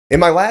In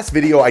my last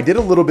video, I did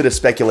a little bit of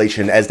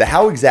speculation as to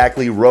how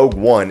exactly Rogue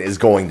One is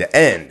going to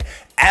end.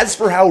 As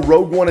for how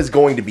Rogue One is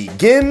going to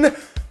begin,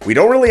 we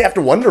don't really have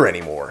to wonder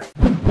anymore.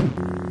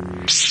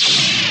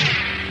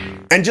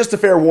 And just a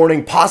fair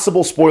warning,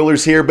 possible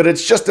spoilers here, but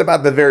it's just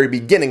about the very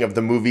beginning of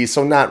the movie,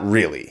 so not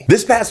really.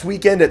 This past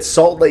weekend at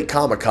Salt Lake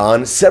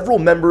Comic-Con, several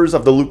members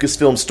of the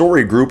Lucasfilm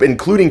Story Group,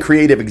 including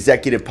creative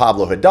executive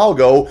Pablo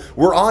Hidalgo,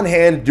 were on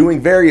hand doing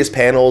various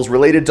panels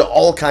related to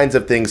all kinds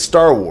of things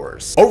Star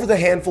Wars. Over the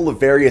handful of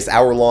various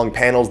hour-long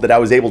panels that I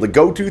was able to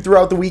go to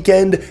throughout the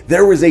weekend,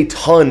 there was a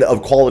ton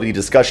of quality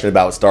discussion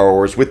about Star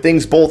Wars, with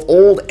things both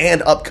old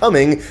and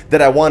upcoming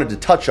that I wanted to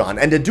touch on,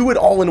 and to do it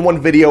all in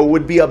one video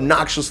would be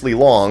obnoxiously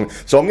long,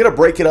 so I'm going to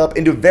break it up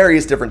into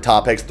various different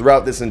topics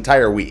throughout this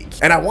entire week.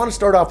 And I want to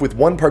start off with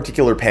one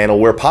particular panel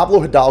where Pablo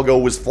Hidalgo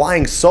was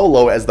flying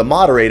solo as the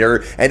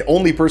moderator and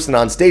only person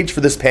on stage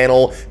for this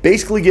panel,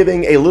 basically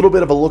giving a little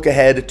bit of a look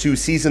ahead to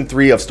Season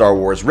 3 of Star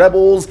Wars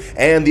Rebels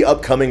and the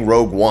upcoming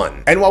Rogue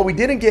One. And while we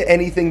didn't get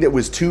anything that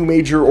was too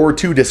major or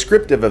too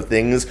descriptive of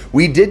things,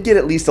 we did get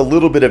at least a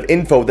little bit of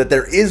info that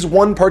there is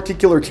one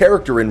particular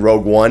character in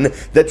Rogue One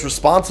that's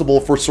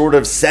responsible for sort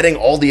of setting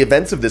all the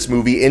events of this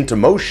movie into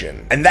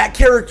motion. And that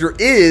character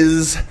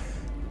is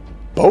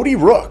Bodhi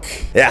Rook.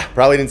 Yeah,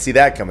 probably didn't see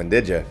that coming,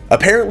 did you?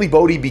 Apparently,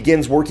 Bodhi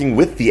begins working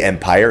with the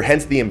Empire,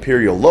 hence the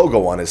Imperial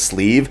logo on his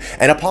sleeve,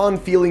 and upon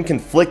feeling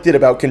conflicted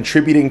about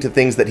contributing to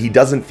things that he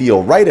doesn't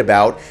feel right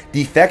about,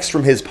 defects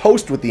from his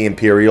post with the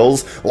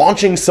Imperials,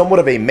 launching somewhat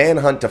of a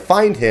manhunt to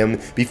find him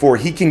before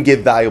he can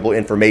give valuable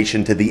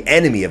information to the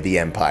enemy of the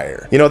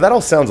Empire. You know, that all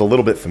sounds a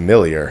little bit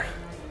familiar.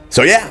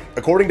 So yeah,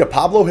 according to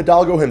Pablo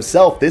Hidalgo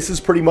himself, this is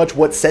pretty much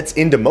what sets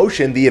into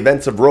motion the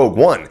events of Rogue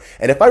One.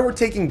 And if I were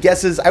taking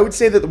guesses, I would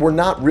say that we're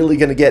not really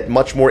going to get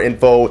much more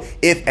info,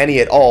 if any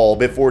at all,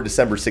 before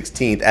December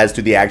 16th as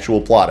to the actual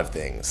plot of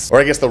things. Or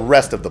I guess the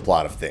rest of the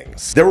plot of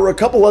things. There were a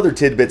couple other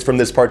tidbits from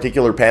this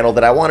particular panel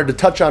that I wanted to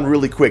touch on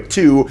really quick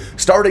too,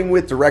 starting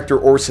with director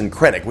Orson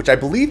Krennic, which I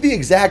believe the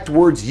exact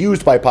words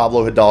used by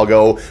Pablo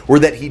Hidalgo were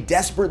that he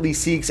desperately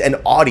seeks an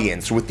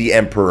audience with the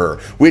Emperor,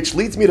 which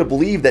leads me to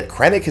believe that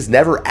Krennic has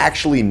never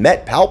actually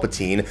met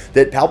Palpatine,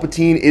 that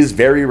Palpatine is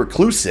very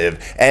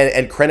reclusive,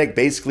 and Krennic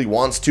basically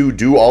wants to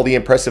do all the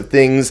impressive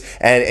things,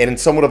 and in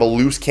somewhat of a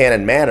loose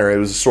cannon manner, it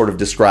was sort of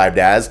described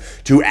as,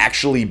 to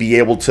actually be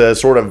able to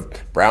sort of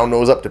brown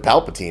nose up to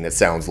Palpatine, it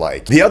sounds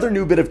like. The other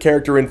new bit of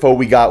character info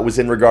we got was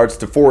in regards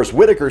to Forrest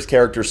Whitaker's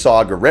character,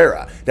 Saw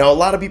Gerrera. Now, a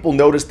lot of people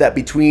noticed that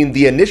between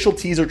the initial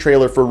teaser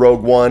trailer for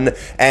Rogue One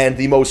and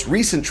the most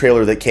recent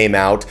trailer that came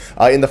out,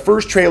 in the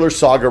first trailer,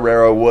 Saw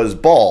Gerrera was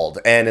bald,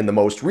 and in the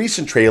most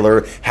recent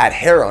trailer, had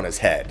hair on his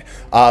head.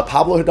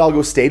 Pablo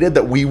Hidalgo stated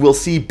that we will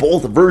see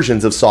both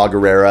versions of Saw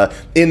Gerrera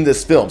in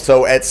this film.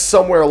 So at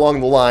somewhere along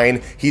the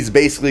line, he's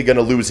basically going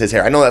to lose his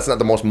hair. I know that's not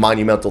the most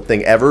monumental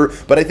thing ever,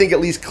 but I think at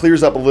least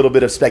clears up a little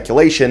bit of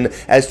speculation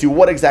as to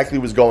what exactly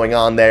was going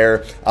on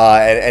there.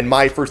 And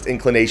my first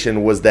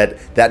inclination was that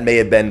that may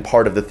have been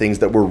part of the things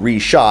that were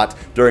reshot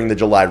during the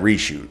July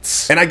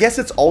reshoots. And I guess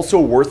it's also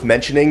worth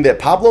mentioning that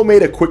Pablo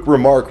made a quick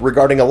remark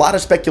regarding a lot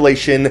of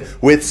speculation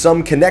with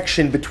some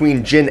connection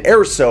between Jyn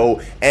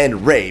Erso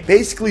and Rey,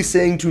 basically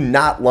saying to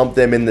not lump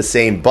them in the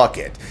same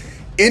bucket.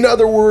 In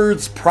other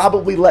words,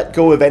 probably let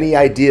go of any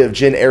idea of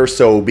Jyn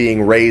Erso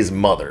being Rey's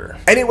mother.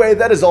 Anyway,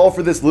 that is all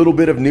for this little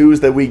bit of news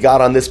that we got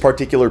on this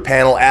particular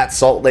panel at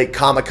Salt Lake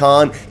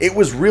Comic-Con. It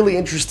was really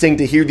interesting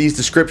to hear these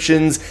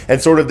descriptions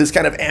and sort of this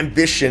kind of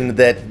ambition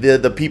that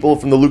the people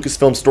from the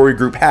Lucasfilm Story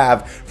Group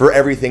have for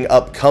everything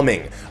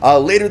upcoming.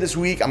 Later this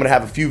week, I'm going to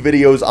have a few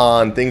videos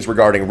on things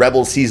regarding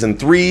Rebels Season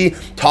 3,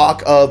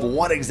 talk of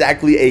what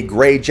exactly a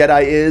Grey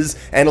Jedi is,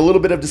 and a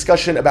little bit of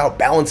discussion about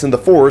balance in the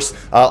Force.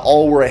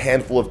 All were a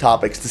handful of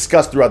topics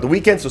discussed throughout the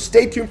weekend, so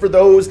stay tuned for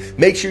those.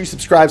 Make sure you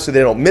subscribe so they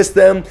don't miss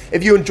them.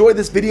 If you enjoyed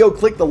this video,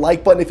 click the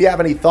like button. If you have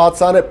any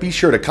thoughts on it, be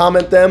sure to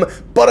comment them.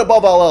 But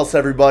above all else,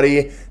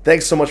 everybody,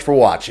 thanks so much for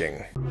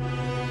watching.